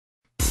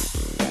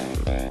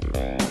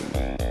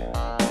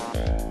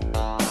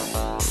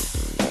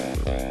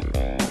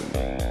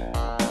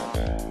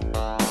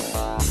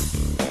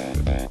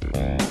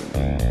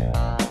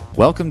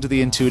Welcome to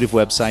the Intuitive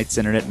Websites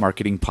Internet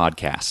Marketing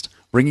Podcast,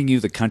 bringing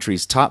you the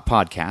country's top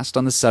podcast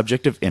on the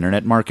subject of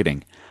internet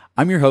marketing.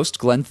 I'm your host,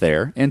 Glenn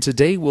Thayer, and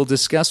today we'll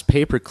discuss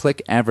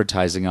pay-per-click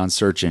advertising on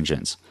search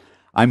engines.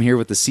 I'm here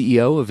with the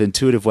CEO of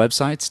Intuitive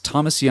Websites,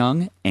 Thomas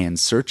Young, and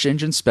search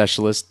engine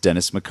specialist,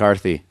 Dennis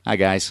McCarthy. Hi,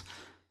 guys.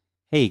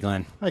 Hey,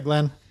 Glenn. Hi,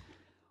 Glenn.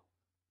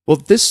 Well,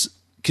 this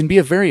can be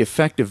a very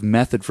effective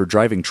method for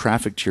driving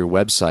traffic to your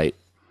website.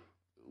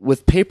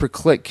 With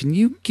pay-per-click, can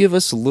you give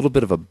us a little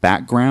bit of a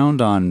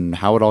background on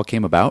how it all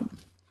came about?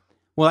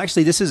 Well,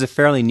 actually, this is a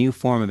fairly new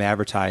form of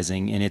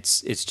advertising, and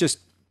it's just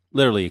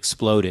literally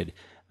exploded.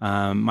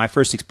 My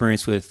first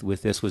experience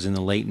with this was in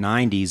the late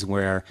 90s,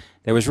 where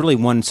there was really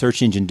one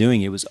search engine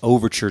doing it. It was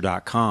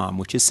Overture.com,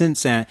 which has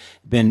since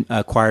been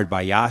acquired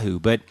by Yahoo.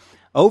 But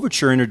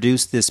Overture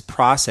introduced this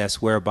process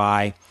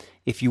whereby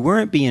if you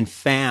weren't being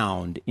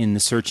found in the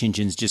search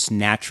engines just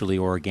naturally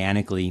or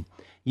organically,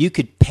 you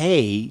could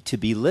pay to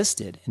be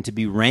listed and to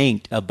be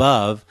ranked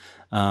above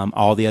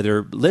all the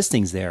other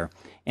listings there.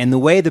 And the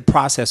way the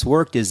process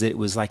worked is that it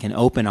was like an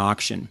open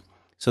auction.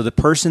 So the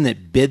person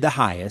that bid the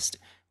highest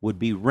would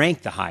be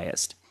ranked the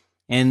highest.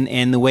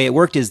 And the way it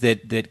worked is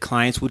that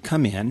clients would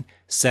come in,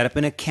 set up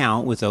an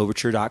account with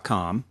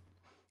Overture.com,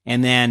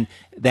 and then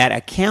that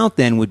account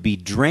then would be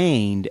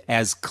drained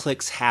as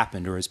clicks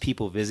happened or as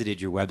people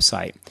visited your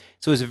website.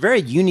 So it was a very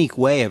unique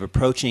way of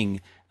approaching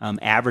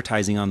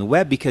advertising on the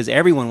web, because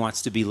everyone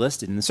wants to be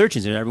listed in the search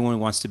engine. Everyone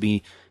wants to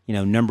be,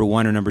 number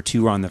one or number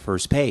two on the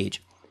first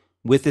page.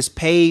 With this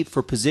pay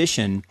for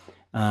position,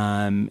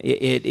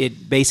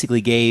 it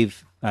basically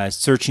gave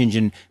search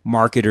engine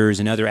marketers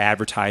and other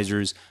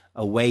advertisers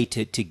a way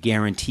to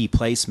guarantee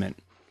placement.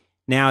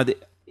 Now,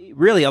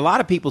 really, a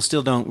lot of people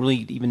still don't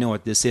really even know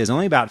what this is.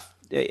 Only about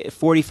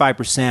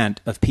 45%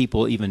 of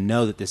people even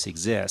know that this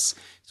exists.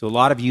 So a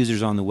lot of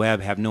users on the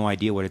web have no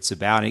idea what it's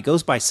about. And it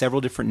goes by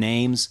several different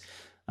names.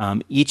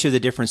 Each of the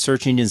different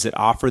search engines that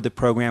offer the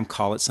program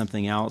call it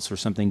something else or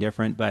something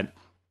different. But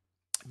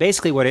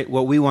basically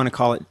what we want to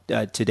call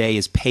it today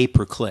is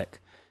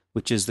pay-per-click,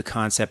 which is the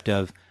concept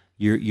of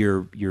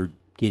you're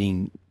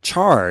getting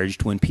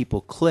charged when people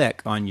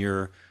click on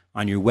your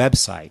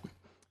website.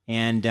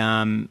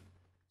 And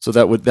so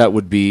that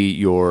would be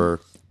your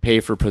pay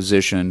for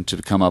position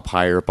to come up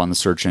higher up on the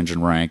search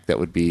engine rank. That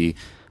would be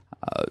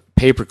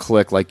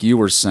pay-per-click, like you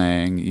were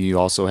saying. You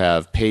also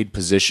have paid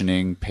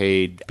positioning,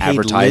 paid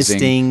advertising,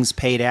 listings,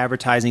 paid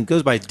advertising. It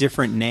goes by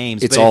different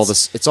names. It's all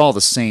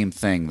the same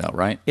thing, though,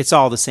 right? It's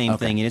all the same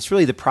thing, and it's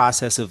really the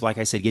process of, like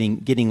I said,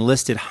 getting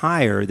listed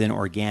higher than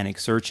organic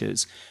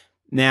searches.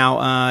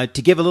 Now,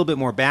 to give a little bit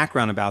more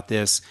background about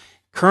this,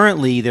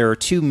 currently there are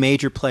two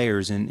major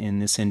players in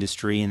this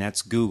industry, and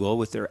that's Google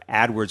with their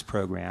AdWords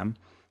program,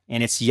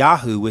 and it's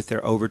Yahoo with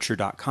their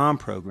Overture.com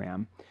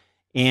program.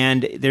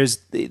 And there's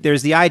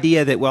the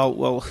idea that,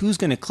 well, who's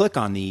going to click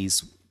on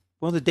these?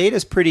 Well, the data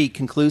is pretty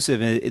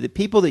conclusive. The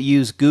people that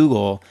use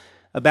Google,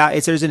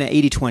 there's an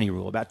 80-20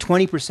 rule. About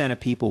 20% of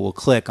people will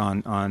click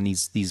on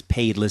these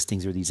paid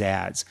listings or these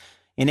ads.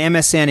 In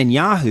MSN and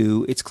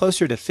Yahoo, it's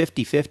closer to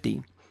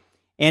 50-50.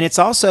 And it's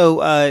also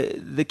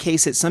the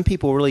case that some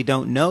people really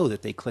don't know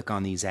that they click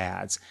on these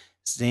ads.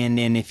 And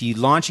if you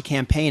launch a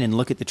campaign and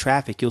look at the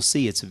traffic, you'll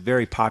see it's a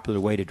very popular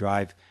way to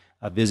drive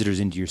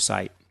visitors into your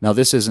site. Now,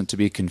 this isn't to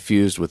be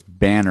confused with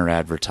banner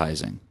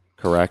advertising,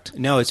 correct?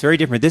 No, it's very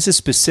different. This is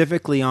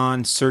specifically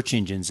on search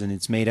engines, and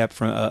it's made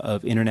up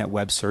of internet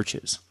web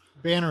searches.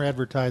 Banner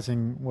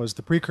advertising was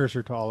the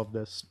precursor to all of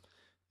this,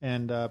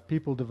 and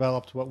people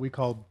developed what we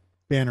call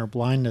banner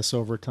blindness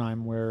over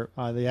time, where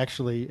they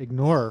actually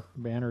ignore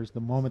banners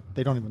the moment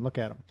they don't even look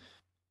at them.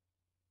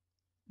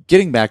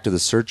 Getting back to the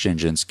search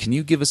engines, can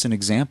you give us an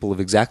example of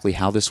exactly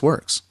how this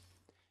works?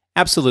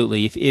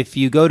 Absolutely. If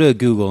you go to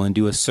Google and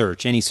do a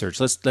search, any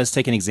search, let's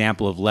take an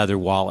example of leather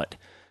wallet.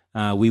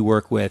 We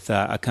work with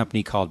a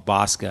company called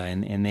Bosca,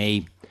 and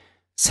they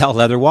sell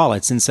leather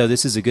wallets. And so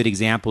this is a good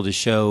example to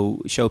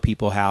show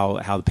people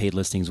how the paid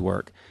listings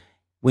work.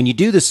 When you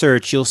do the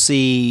search, you'll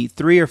see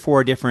 3 or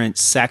 4 different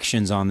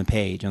sections on the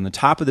page. On the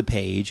top of the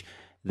page,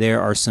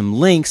 there are some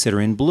links that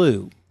are in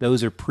blue.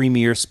 Those are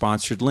premier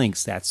sponsored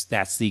links. That's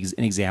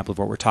an example of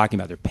what we're talking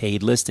about. They're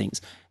paid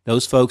listings.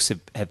 Those folks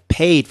have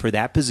paid for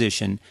that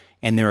position,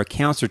 and their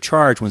accounts are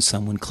charged when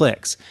someone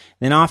clicks.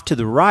 Then off to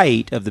the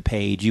right of the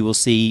page, you will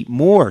see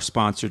more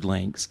sponsored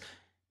links.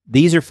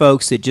 These are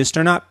folks that just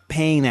are not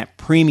paying that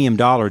premium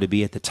dollar to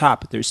be at the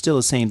top, but they're still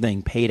the same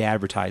thing, paid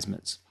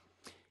advertisements.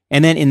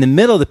 And then in the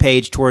middle of the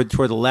page, toward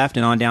the left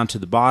and on down to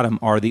the bottom,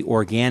 are the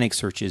organic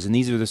searches. And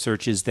these are the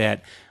searches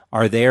that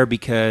are there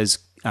because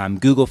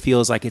Google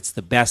feels like it's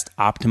the best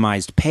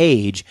optimized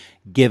page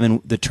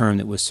given the term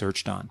that was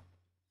searched on.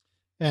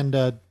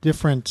 And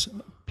different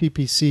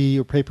PPC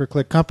or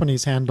pay-per-click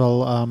companies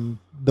handle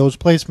those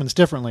placements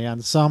differently. On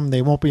some,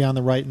 they won't be on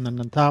the right and on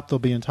the top. They'll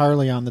be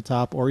entirely on the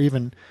top or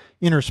even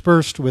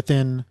interspersed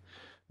within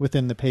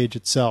the page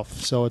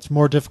itself. So it's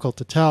more difficult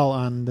to tell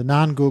on the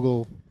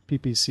non-Google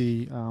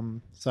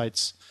PPC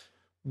sites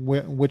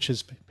which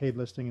is paid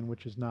listing and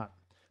which is not.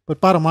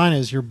 But bottom line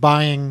is you're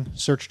buying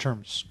search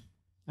terms.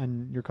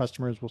 and your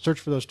customers will search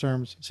for those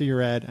terms, see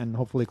your ad, and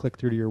hopefully click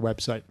through to your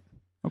website.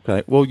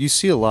 Okay. Well, you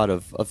see a lot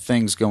of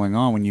things going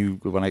on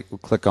when I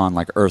click on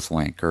like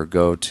Earthlink or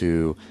go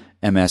to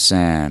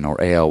MSN or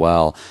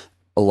AOL.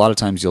 A lot of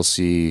times you'll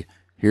see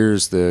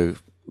here's the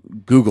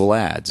Google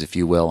ads, if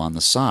you will, on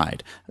the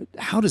side.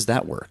 How does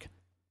that work?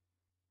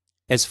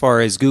 As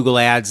far as Google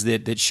ads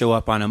that show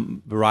up on a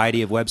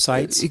variety of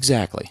websites?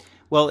 Exactly.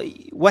 Well,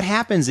 what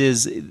happens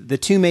is the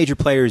two major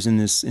players in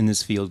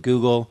this field,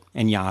 Google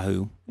and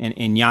Yahoo,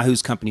 and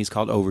Yahoo's company is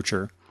called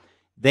Overture.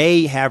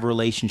 They have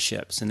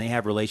relationships, and they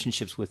have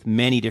relationships with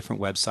many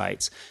different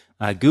websites.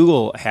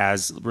 Google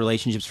has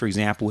relationships, for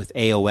example, with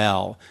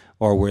AOL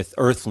or with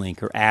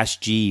Earthlink or Ask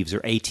Jeeves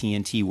or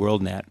AT&T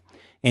WorldNet.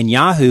 And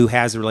Yahoo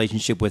has a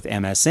relationship with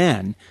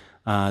MSN,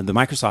 the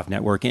Microsoft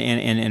network,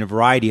 and a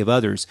variety of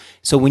others.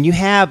 So when you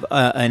have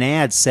an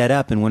ad set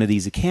up in one of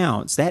these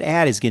accounts, that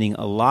ad is getting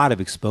a lot of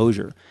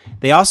exposure.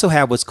 They also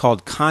have what's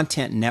called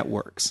content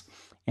networks.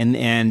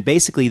 And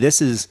basically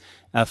this is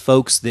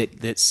folks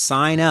that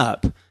sign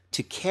up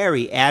to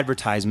carry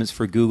advertisements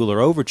for Google or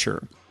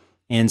Overture.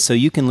 And so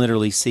you can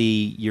literally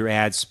see your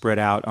ads spread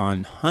out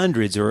on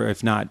hundreds or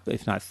if not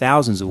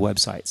thousands of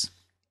websites.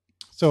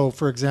 So,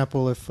 for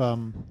example, if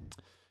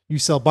you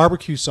sell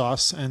barbecue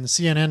sauce and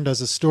CNN does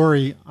a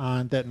story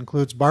that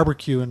includes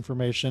barbecue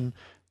information,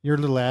 your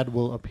little ad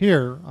will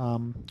appear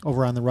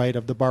over on the right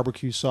of the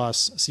barbecue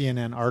sauce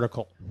CNN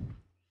article.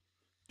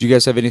 Do you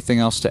guys have anything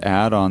else to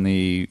add on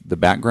the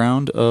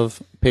background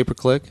of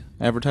pay-per-click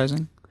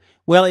advertising?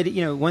 Well,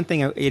 one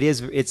thing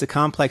it's a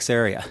complex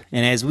area,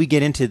 and as we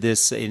get into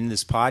this in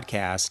this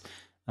podcast,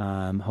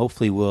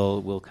 hopefully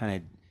we'll kind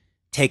of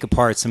take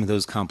apart some of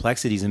those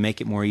complexities and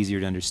make it more easier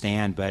to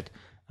understand. But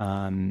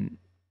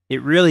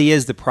it really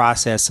is the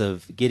process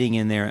of getting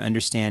in there,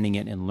 understanding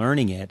it, and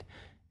learning it,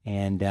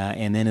 and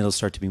then it'll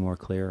start to be more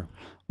clear.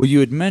 Well, you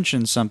had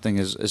mentioned something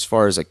as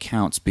far as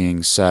accounts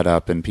being set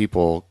up and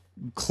people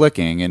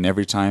clicking, and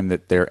every time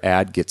that their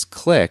ad gets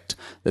clicked,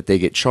 that they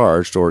get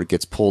charged or it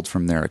gets pulled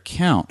from their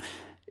account.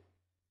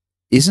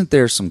 Isn't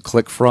there some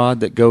click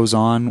fraud that goes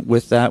on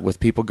with that, with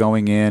people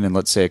going in and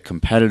let's say a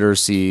competitor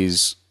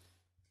sees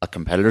a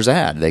competitor's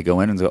ad. They go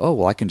in and go, oh,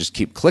 well, I can just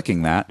keep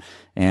clicking that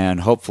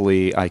and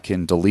hopefully I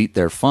can delete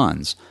their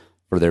funds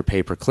for their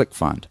pay-per-click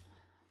fund.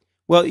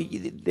 Well,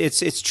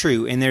 it's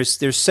true, and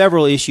there's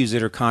several issues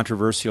that are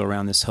controversial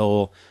around this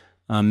whole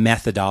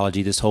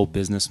methodology, this whole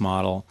business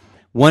model.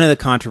 One of the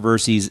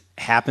controversies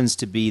happens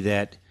to be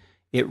that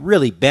it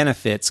really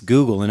benefits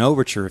Google and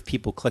Overture if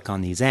people click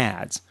on these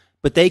ads,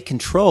 but they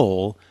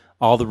control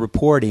all the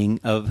reporting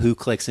of who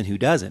clicks and who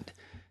doesn't.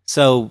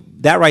 So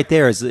that right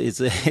there there's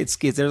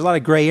a lot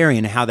of gray area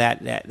in how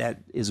that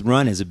is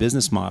run as a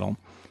business model.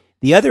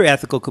 The other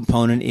ethical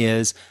component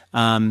is,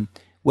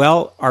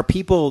 are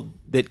people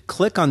that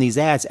click on these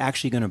ads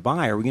actually going to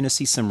buy? Are we going to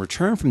see some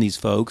return from these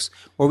folks,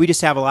 or we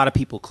just have a lot of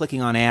people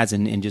clicking on ads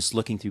and just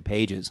looking through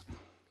pages?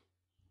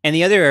 And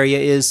the other area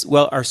is,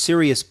 are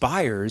serious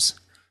buyers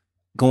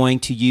going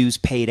to use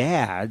paid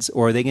ads,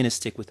 or are they going to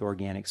stick with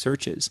organic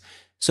searches?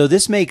 So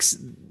this makes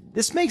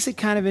it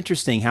kind of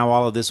interesting how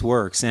all of this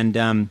works, and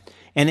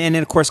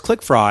of course,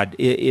 click fraud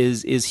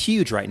is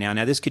huge right now.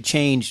 Now this could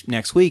change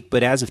next week,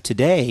 but as of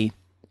today,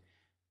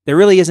 there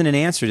really isn't an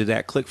answer to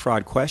that click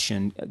fraud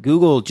question.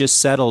 Google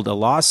just settled a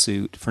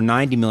lawsuit for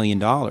 $90 million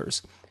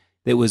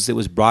that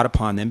was brought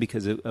upon them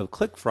because of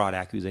click fraud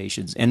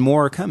accusations, and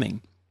more are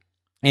coming.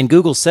 And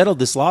Google settled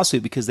this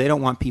lawsuit because they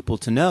don't want people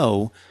to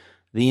know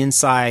the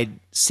inside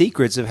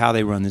secrets of how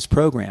they run this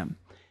program.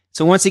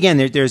 So once again,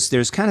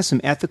 there's kind of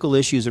some ethical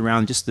issues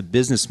around just the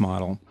business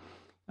model.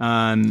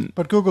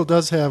 But Google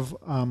does have,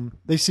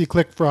 they see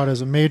click fraud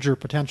as a major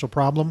potential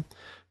problem.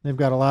 They've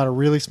got a lot of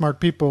really smart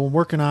people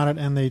working on it,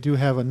 and they do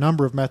have a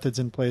number of methods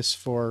in place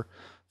for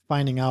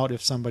finding out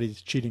if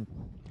somebody's cheating.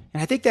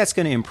 And I think that's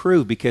going to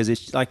improve because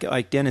it's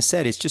like Dennis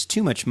said, it's just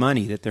too much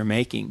money that they're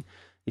making.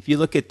 If you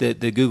look at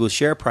the Google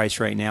share price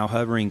right now,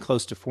 hovering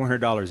close to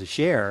 $400 a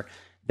share,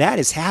 that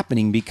is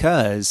happening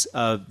because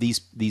of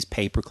these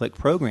pay-per-click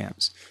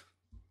programs.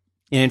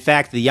 And in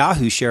fact, the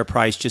Yahoo share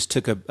price just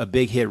took a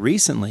big hit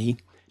recently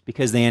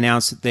because they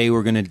announced that they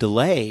were going to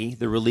delay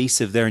the release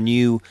of their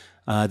new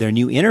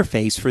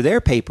interface for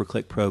their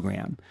pay-per-click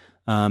program.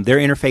 Their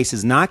interface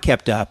is not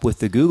kept up with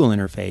the Google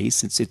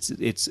interface.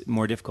 It's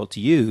more difficult to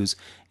use,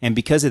 and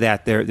because of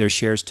that, their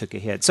shares took a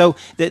hit. So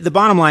the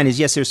bottom line is,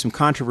 yes, there's some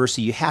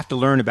controversy. You have to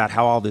learn about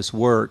how all this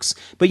works,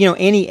 but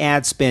any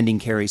ad spending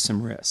carries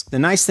some risk. The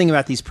nice thing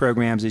about these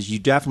programs is you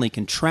definitely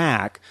can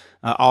track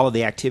all of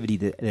the activity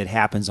that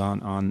happens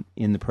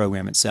in the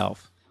program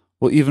itself.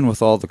 Well, even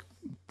with all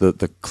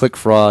the click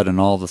fraud and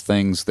all the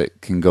things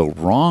that can go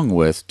wrong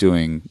with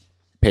doing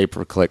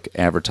pay-per-click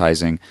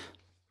advertising,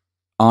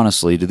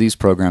 honestly, do these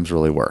programs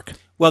really work?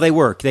 Well, they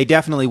work. They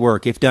definitely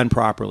work if done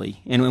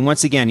properly. And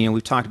once again,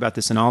 we've talked about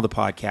this in all the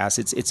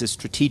podcasts. It's a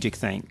strategic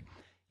thing.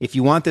 If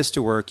you want this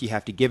to work, you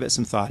have to give it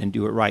some thought and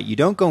do it right. You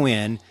don't go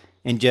in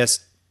and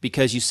just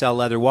because you sell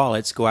leather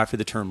wallets, go after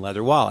the term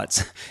leather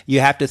wallets. You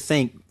have to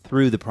think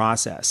through the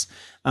process.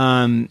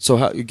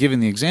 So, given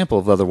the example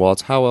of leather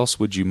wallets, how else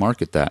would you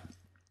market that?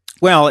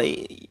 Well,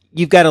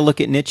 you've got to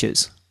look at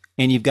niches,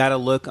 and you've got to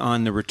look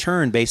on the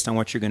return based on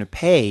what you're going to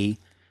pay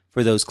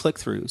for those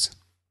click-throughs.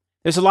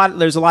 There's a lot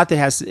that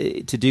has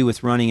to do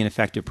with running an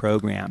effective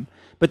program.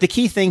 But the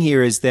key thing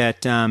here is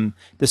that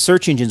the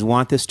search engines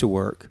want this to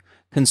work.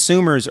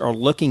 Consumers are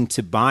looking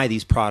to buy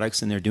these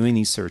products, and they're doing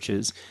these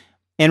searches.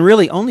 And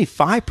really, only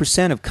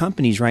 5% of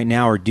companies right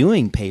now are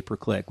doing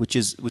pay-per-click, which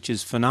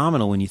is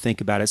phenomenal when you think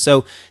about it.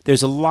 So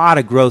there's a lot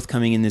of growth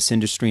coming in this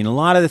industry, and a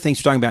lot of the things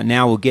we're talking about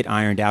now will get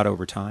ironed out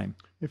over time.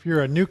 If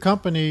you're a new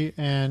company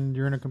and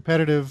you're in a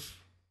competitive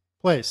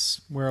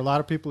place where a lot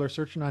of people are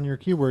searching on your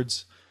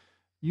keywords,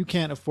 you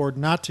can't afford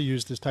not to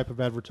use this type of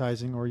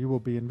advertising, or you will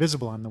be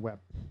invisible on the web.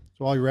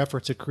 So all your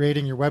efforts at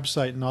creating your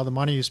website and all the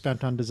money you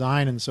spent on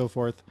design and so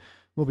forth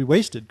will be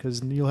wasted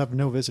because you'll have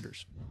no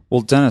visitors.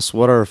 Well, Dennis,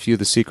 what are a few of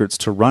the secrets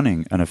to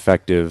running an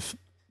effective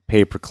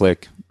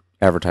pay-per-click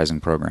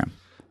advertising program?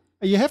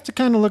 You have to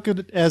kind of look at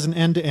it as an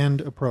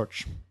end-to-end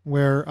approach,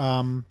 where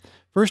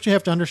first you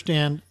have to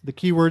understand the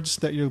keywords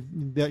that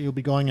you'll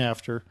be going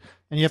after,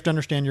 and you have to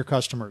understand your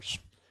customers.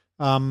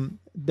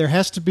 There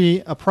has to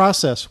be a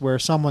process where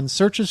someone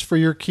searches for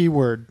your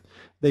keyword.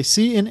 They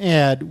see an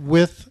ad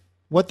with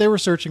what they were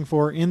searching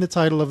for in the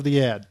title of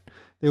the ad.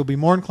 They will be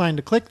more inclined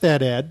to click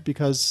that ad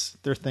because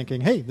they're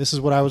thinking, hey, this is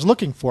what I was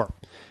looking for.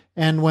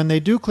 And when they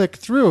do click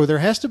through, there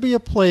has to be a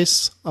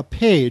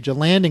page, a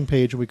landing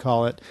page we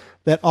call it,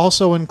 that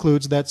also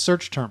includes that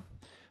search term.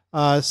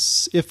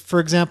 If, for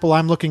example,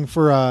 I'm looking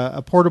for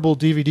a portable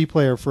DVD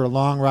player for a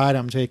long ride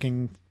I'm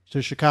taking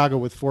to Chicago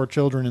with 4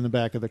 children in the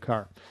back of the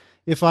car.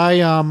 If I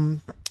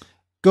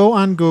go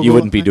on Google... You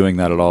wouldn't be doing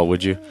that at all,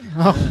 would you?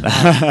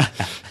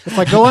 If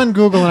I go on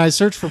Google and I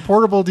search for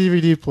portable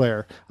DVD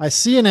player, I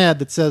see an ad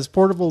that says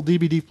portable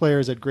DVD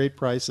players at great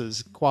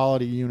prices,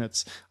 quality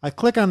units. I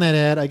click on that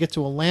ad, I get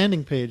to a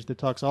landing page that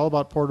talks all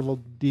about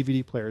portable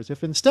DVD players.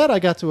 If instead I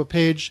got to a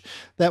page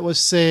that was,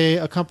 say,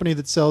 a company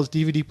that sells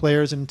DVD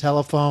players and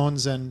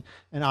telephones and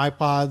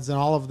iPods and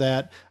all of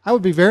that, I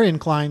would be very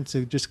inclined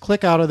to just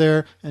click out of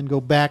there and go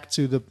back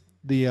to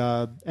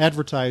the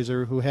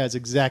advertiser who has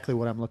exactly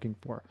what I'm looking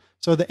for.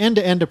 So the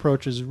end-to-end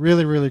approach is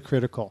really, really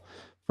critical.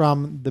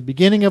 From the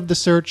beginning of the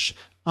search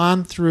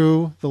on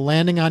through the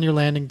landing on your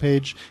landing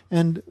page,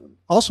 and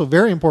also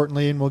very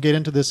importantly, and we'll get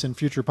into this in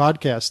future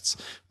podcasts,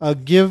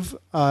 give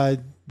the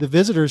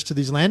visitors to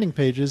these landing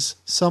pages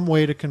some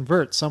way to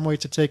convert, some way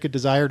to take a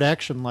desired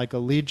action like a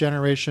lead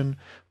generation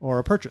or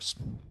a purchase.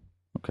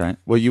 Okay.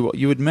 Well,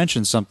 you had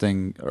mentioned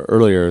something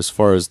earlier as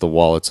far as the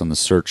wallets and the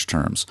search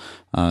terms,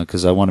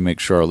 because I want to make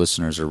sure our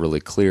listeners are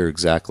really clear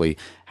exactly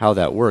how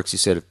that works. You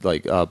said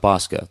like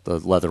Bosca, the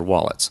leather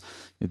wallets.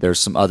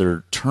 There's some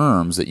other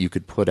terms that you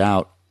could put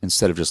out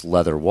instead of just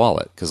leather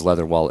wallet, because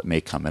leather wallet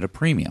may come at a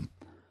premium.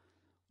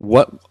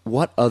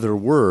 What other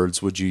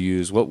words would you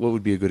use? What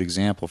would be a good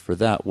example for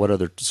that? What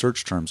other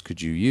search terms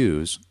could you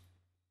use?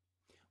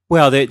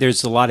 Well,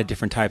 there's a lot of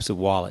different types of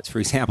wallets. For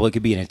example, it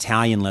could be an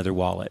Italian leather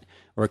wallet,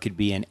 or it could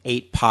be an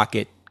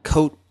 8-pocket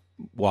coat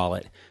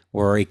wallet,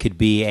 or it could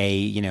be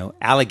a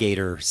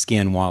alligator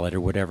skin wallet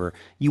or whatever.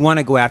 You want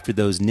to go after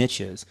those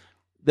niches.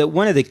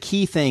 One of the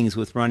key things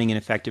with running an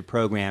effective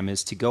program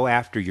is to go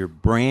after your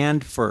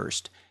brand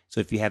first. So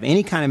if you have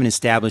any kind of an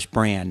established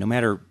brand, no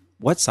matter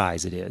what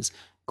size it is,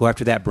 go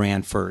after that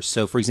brand first.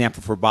 So for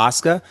example, for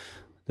Bosca,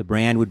 the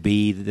brand would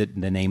be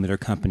the name of their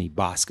company,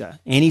 Bosca.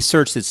 Any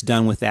search that's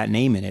done with that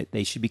name in it,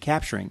 they should be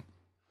capturing.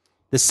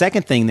 The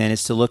second thing then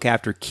is to look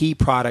after key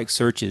product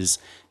searches.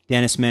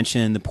 Dennis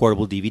mentioned the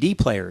portable DVD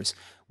players.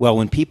 Well,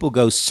 when people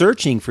go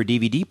searching for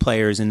DVD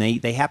players and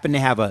they happen to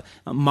have a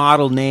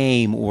model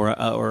name or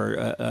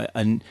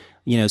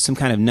some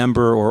kind of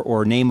number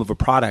or name of a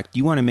product,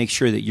 you want to make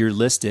sure that you're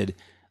listed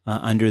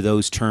under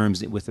those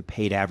terms with a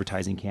paid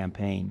advertising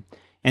campaign.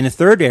 And the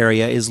third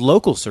area is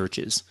local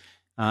searches.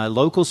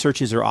 Local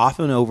searches are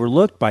often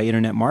overlooked by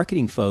internet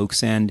marketing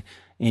folks, and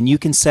you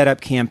can set up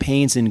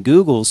campaigns in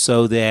Google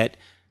so that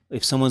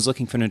if someone's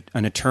looking for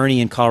an attorney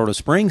in Colorado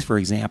Springs, for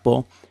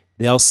example,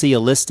 they'll see a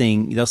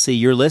listing, they'll see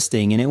your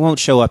listing, and it won't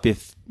show up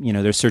if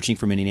they're searching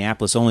from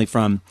Indianapolis, only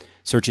from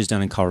searches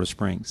done in Colorado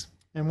Springs.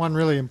 And one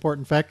really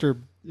important factor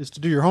is to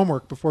do your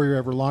homework before you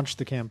ever launch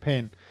the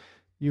campaign.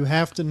 You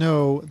have to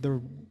know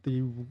the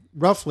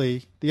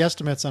roughly the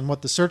estimates on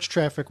what the search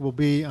traffic will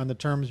be on the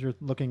terms you're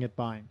looking at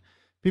buying.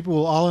 People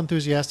will all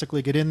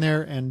enthusiastically get in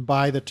there and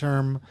buy the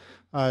term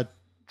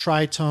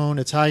tritone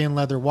Italian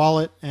leather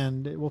wallet,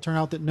 and it will turn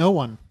out that no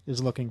one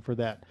is looking for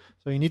that.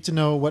 So you need to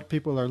know what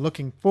people are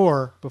looking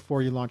for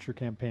before you launch your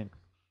campaign.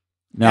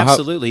 Now,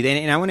 absolutely.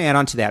 And I want to add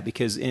on to that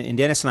because, and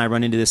Dennis and I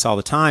run into this all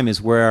the time,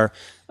 is where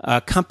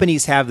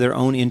companies have their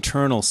own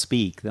internal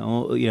speak,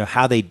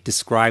 how they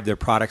describe their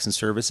products and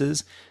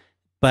services,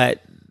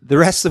 but the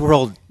rest of the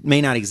world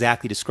may not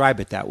exactly describe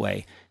it that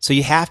way. So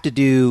you have to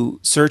do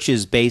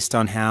searches based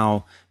on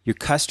how your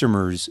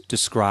customers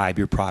describe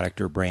your product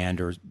or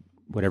brand or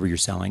whatever you're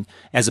selling,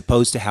 as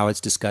opposed to how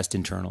it's discussed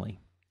internally.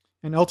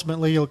 And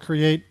ultimately, you'll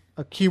create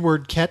a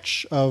keyword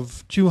catch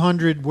of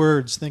 200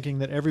 words thinking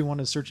that everyone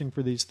is searching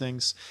for these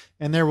things,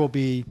 and there will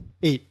be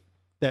 8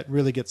 that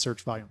really get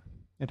search volume.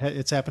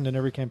 It's happened in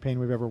every campaign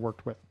we've ever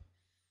worked with.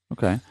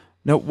 Okay.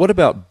 Now, what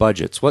about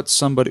budgets? What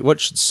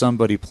should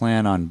somebody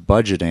plan on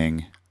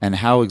budgeting, and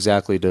how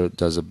exactly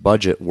does a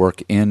budget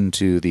work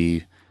into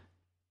the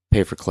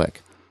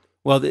pay-per-click?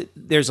 Well,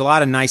 there's a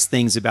lot of nice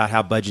things about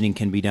how budgeting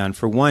can be done.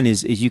 For one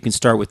is you can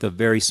start with a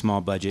very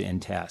small budget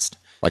and test.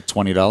 Like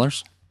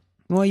 $20?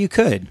 Well, you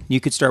could. You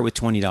could start with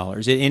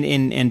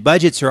 $20. And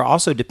budgets are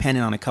also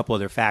dependent on a couple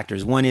other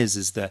factors. One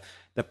is the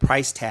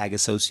price tag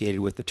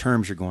associated with the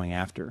terms you're going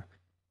after.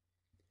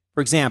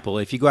 For example,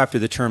 if you go after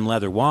the term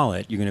leather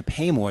wallet, you're going to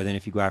pay more than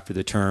if you go after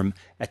the term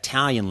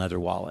Italian leather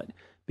wallet,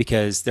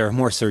 because there are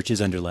more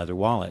searches under leather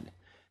wallet.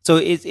 So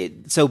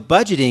so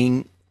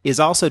budgeting is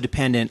also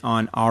dependent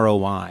on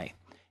ROI,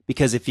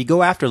 because if you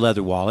go after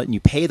leather wallet and you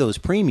pay those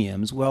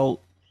premiums, well,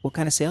 what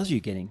kind of sales are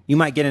you getting? You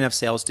might get enough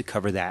sales to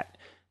cover the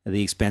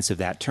expense of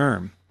that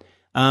term.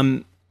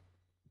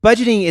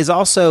 Budgeting is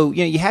also,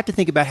 you have to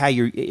think about how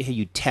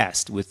you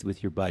test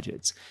with your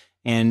budgets.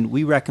 And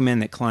we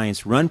recommend that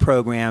clients run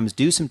programs,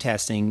 do some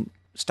testing,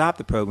 stop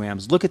the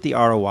programs, look at the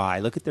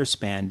ROI, look at their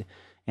spend,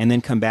 and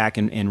then come back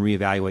and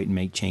reevaluate and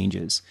make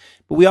changes.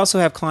 But we also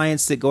have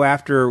clients that go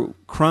after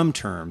crumb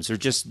terms, or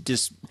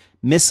just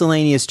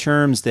miscellaneous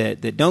terms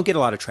that don't get a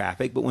lot of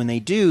traffic, but when they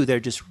do, they're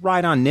just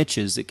right on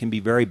niches that can be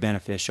very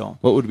beneficial.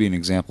 What would be an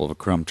example of a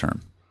crumb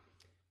term?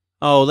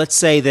 Oh, let's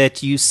say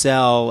that you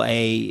sell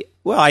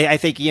I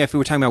think if we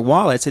were talking about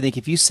wallets, I think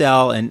if you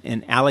sell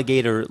an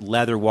alligator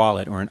leather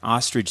wallet or an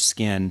ostrich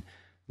skin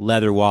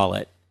leather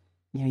wallet,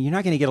 you're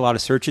not going to get a lot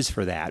of searches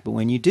for that. But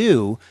when you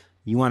do,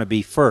 you want to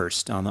be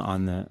first on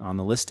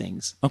the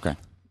listings. Okay.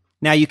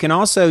 Now you can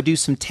also do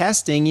some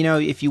testing.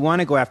 If you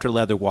want to go after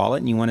leather wallet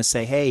and you want to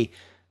say, hey,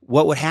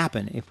 what would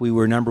happen if we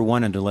were number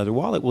 1 under leather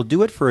wallet? We'll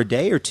do it for a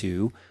day or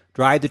two,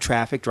 drive the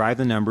traffic, drive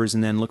the numbers,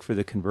 and then look for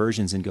the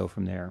conversions and go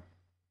from there.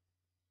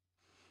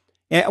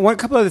 And a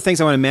couple other things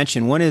I want to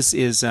mention. One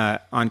is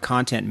on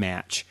content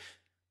match.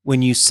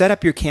 When you set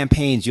up your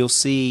campaigns, you'll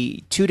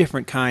see 2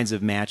 different kinds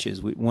of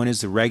matches. One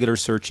is the regular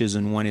searches,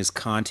 and one is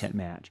content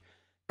match.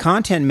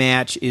 Content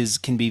match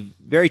can be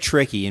very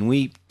tricky, and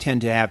we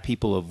tend to have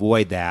people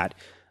avoid that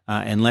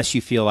unless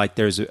you feel like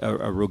there's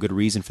a real good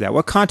reason for that.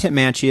 What content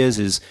match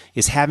is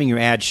having your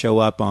ad show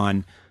up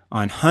on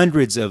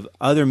hundreds of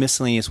other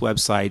miscellaneous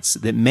websites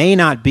that may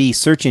not be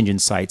search engine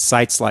sites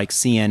like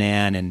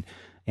CNN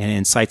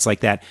and sites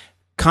like that.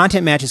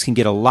 Content matches can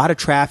get a lot of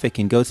traffic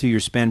and go through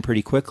your spend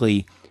pretty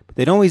quickly, but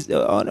they don't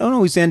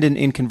always end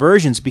in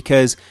conversions,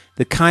 because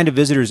the kind of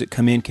visitors that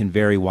come in can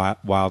vary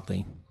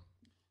wildly.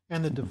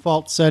 And the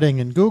default setting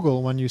in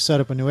Google when you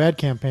set up a new ad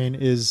campaign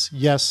is,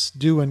 yes,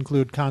 do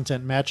include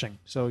content matching.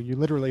 So you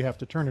literally have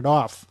to turn it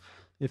off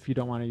if you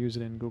don't want to use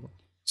it in Google.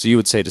 So you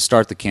would say to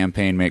start the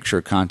campaign, make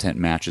sure content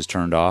match is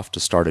turned off to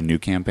start a new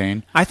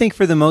campaign? I think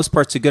for the most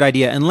part it's a good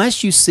idea,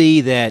 unless you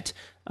see that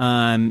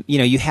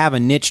you have a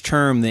niche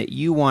term that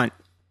you want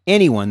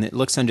anyone that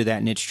looks under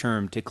that niche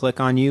term to click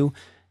on you.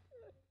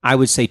 I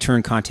would say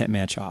turn content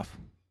match off.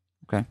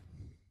 Okay.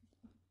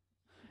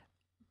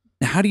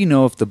 How do you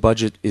know if the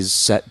budget is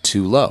set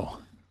too low?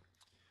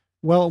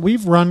 Well,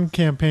 we've run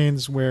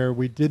campaigns where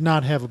we did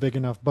not have a big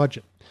enough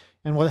budget.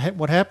 And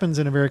what happens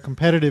in a very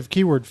competitive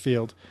keyword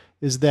field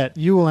is that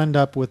you will end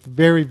up with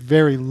very,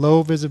 very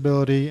low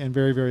visibility and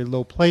very, very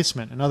low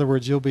placement. In other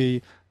words, you'll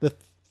be the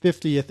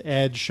 50th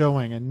ad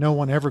showing, and no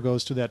one ever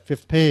goes to that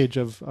 5th page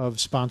of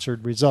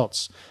sponsored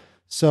results.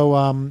 So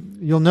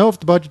you'll know if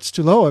the budget's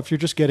too low if you're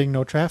just getting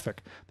no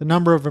traffic. The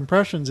number of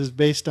impressions is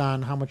based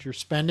on how much you're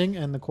spending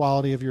and the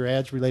quality of your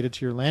ads related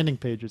to your landing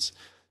pages.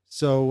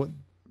 So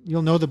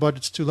you'll know the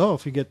budget's too low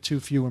if you get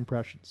too few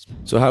impressions.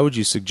 So how would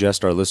you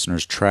suggest our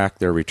listeners track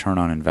their return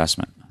on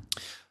investment?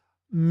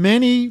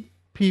 Many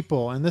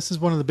people, and this is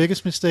one of the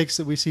biggest mistakes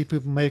that we see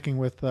people making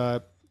with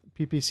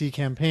PPC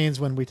campaigns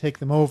when we take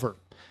them over.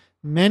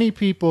 Many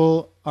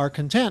people are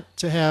content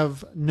to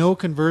have no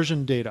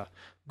conversion data.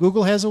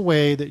 Google has a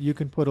way that you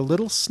can put a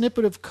little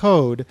snippet of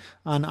code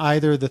on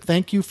either the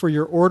thank you for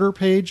your order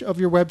page of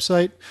your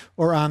website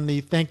or on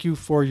the thank you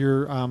for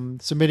your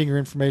submitting your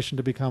information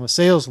to become a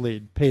sales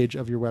lead page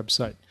of your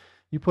website.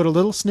 You put a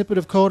little snippet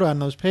of code on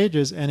those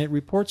pages and it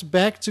reports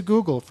back to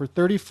Google for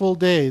 30 full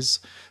days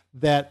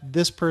that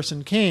this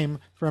person came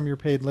from your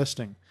paid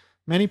listing.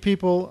 Many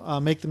people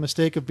make the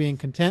mistake of being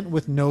content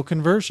with no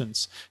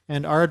conversions.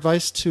 And our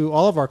advice to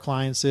all of our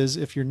clients is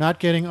if you're not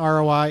getting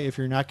ROI, if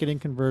you're not getting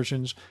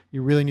conversions,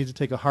 you really need to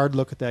take a hard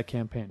look at that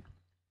campaign.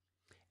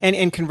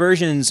 And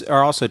conversions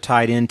are also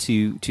tied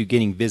into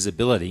getting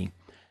visibility.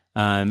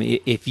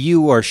 If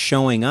you are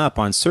showing up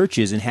on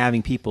searches and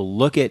having people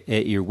look at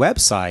your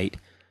website,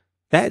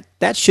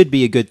 that should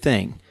be a good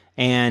thing.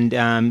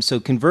 And so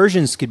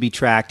conversions could be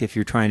tracked if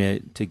you're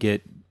trying to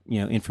get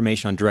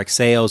information on direct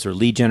sales or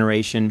lead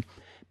generation.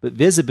 But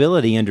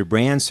visibility under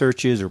brand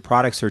searches or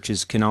product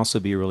searches can also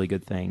be a really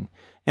good thing.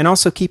 And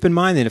also keep in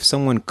mind that if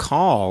someone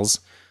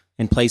calls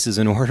and places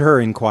an order or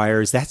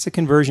inquires, that's a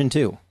conversion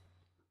too.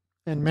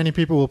 And many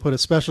people will put a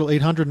special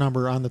 800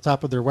 number on the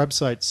top of their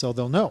website so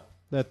they'll know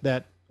that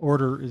that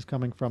order is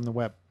coming from the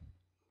web.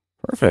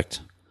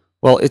 Perfect.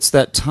 Well, it's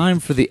that time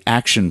for the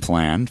action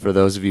plan. For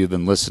those of you who've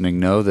been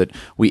listening know that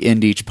we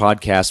end each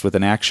podcast with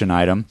an action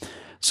item.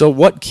 So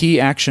what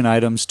key action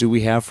items do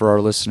we have for our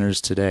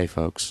listeners today,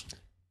 folks?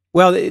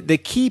 Well, the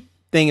key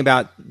thing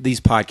about these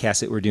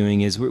podcasts that we're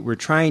doing is we're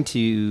trying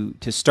to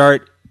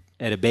start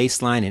at a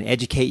baseline and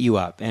educate you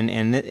up.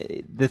 And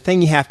the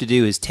thing you have to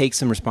do is take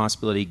some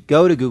responsibility.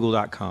 Go to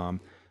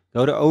google.com,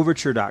 go to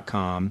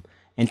overture.com,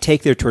 and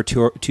take their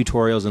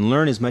tutorials and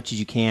learn as much as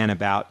you can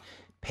about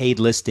paid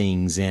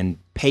listings and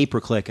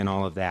pay-per-click and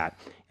all of that.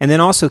 And then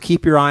also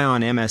keep your eye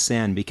on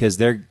MSN because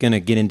they're going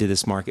to get into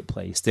this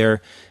marketplace.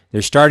 They're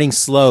starting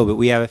slow, but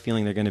we have a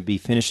feeling they're going to be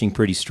finishing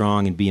pretty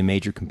strong and be a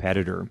major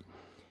competitor.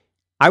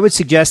 I would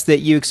suggest that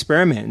you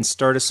experiment and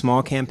start a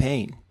small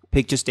campaign.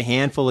 Pick just a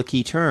handful of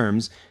key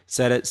terms,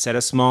 set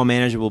a small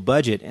manageable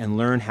budget, and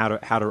learn how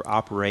to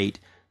operate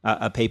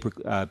a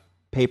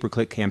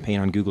pay-per-click campaign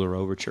on Google or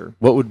Overture.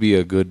 What would be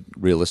a good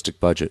realistic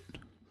budget?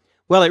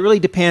 Well, it really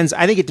depends.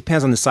 I think it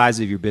depends on the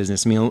size of your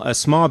business. I mean, a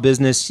small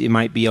business, it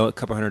might be a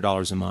couple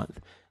 $100 a month.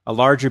 A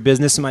larger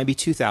business, it might be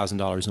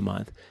 $2,000 a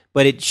month.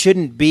 But it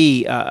shouldn't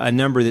be a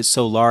number that's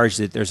so large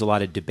that there's a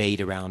lot of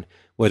debate around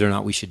whether or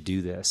not we should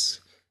do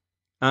this.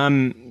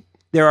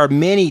 There are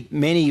many,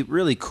 many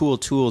really cool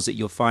tools that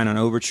you'll find on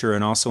Overture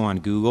and also on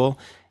Google.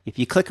 If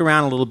you click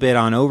around a little bit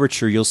on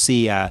Overture, you'll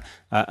see a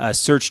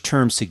search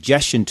term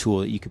suggestion tool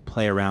that you could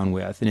play around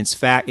with. And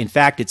in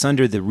fact, it's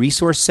under the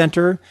Resource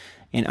Center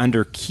and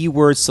under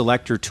Keyword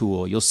Selector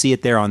tool. You'll see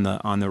it there on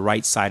the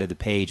right side of the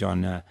page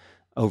on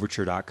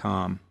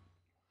overture.com.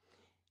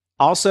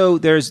 Also,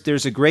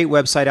 there's a great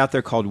website out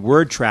there called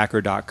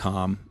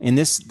wordtracker.com. And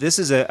this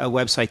is a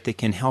website that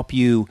can help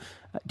you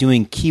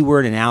doing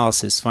keyword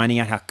analysis, finding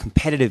out how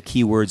competitive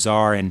keywords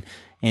are, and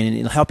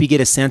it'll help you get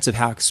a sense of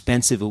how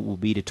expensive it will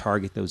be to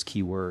target those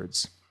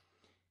keywords.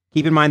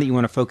 Keep in mind that you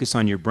want to focus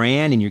on your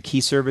brand and your key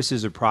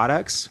services or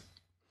products,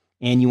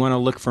 and you want to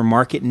look for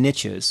market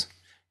niches,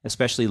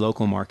 especially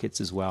local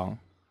markets as well.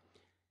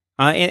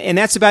 And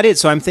that's about it.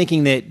 So I'm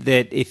thinking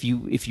that if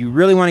you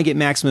really want to get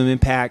maximum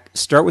impact,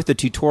 start with the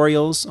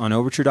tutorials on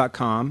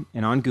overture.com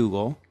and on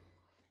Google,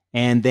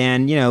 and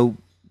then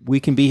we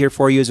can be here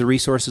for you as a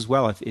resource as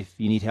well if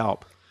you need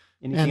help.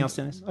 Anything else,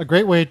 Dennis? A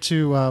great way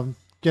to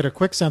get a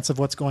quick sense of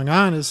what's going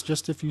on is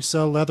just if you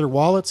sell leather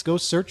wallets, go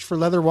search for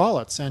leather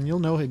wallets, and you'll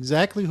know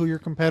exactly who your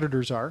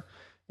competitors are.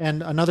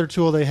 And another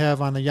tool they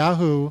have on the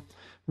Yahoo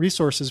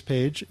resources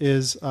page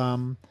is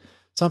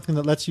something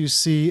that lets you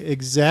see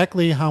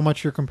exactly how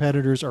much your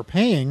competitors are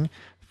paying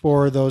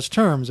for those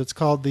terms. It's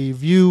called the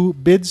View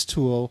Bids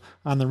tool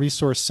on the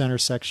Resource Center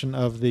section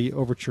of the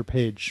Overture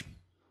page.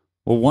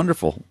 Well,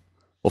 wonderful.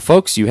 Well,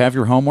 folks, you have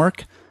your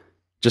homework.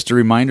 Just a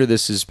reminder,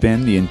 this has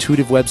been the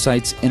Intuitive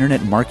Websites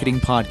Internet Marketing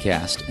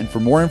Podcast. And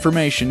for more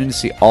information and to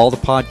see all the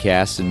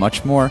podcasts and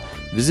much more,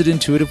 visit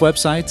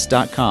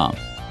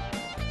intuitivewebsites.com.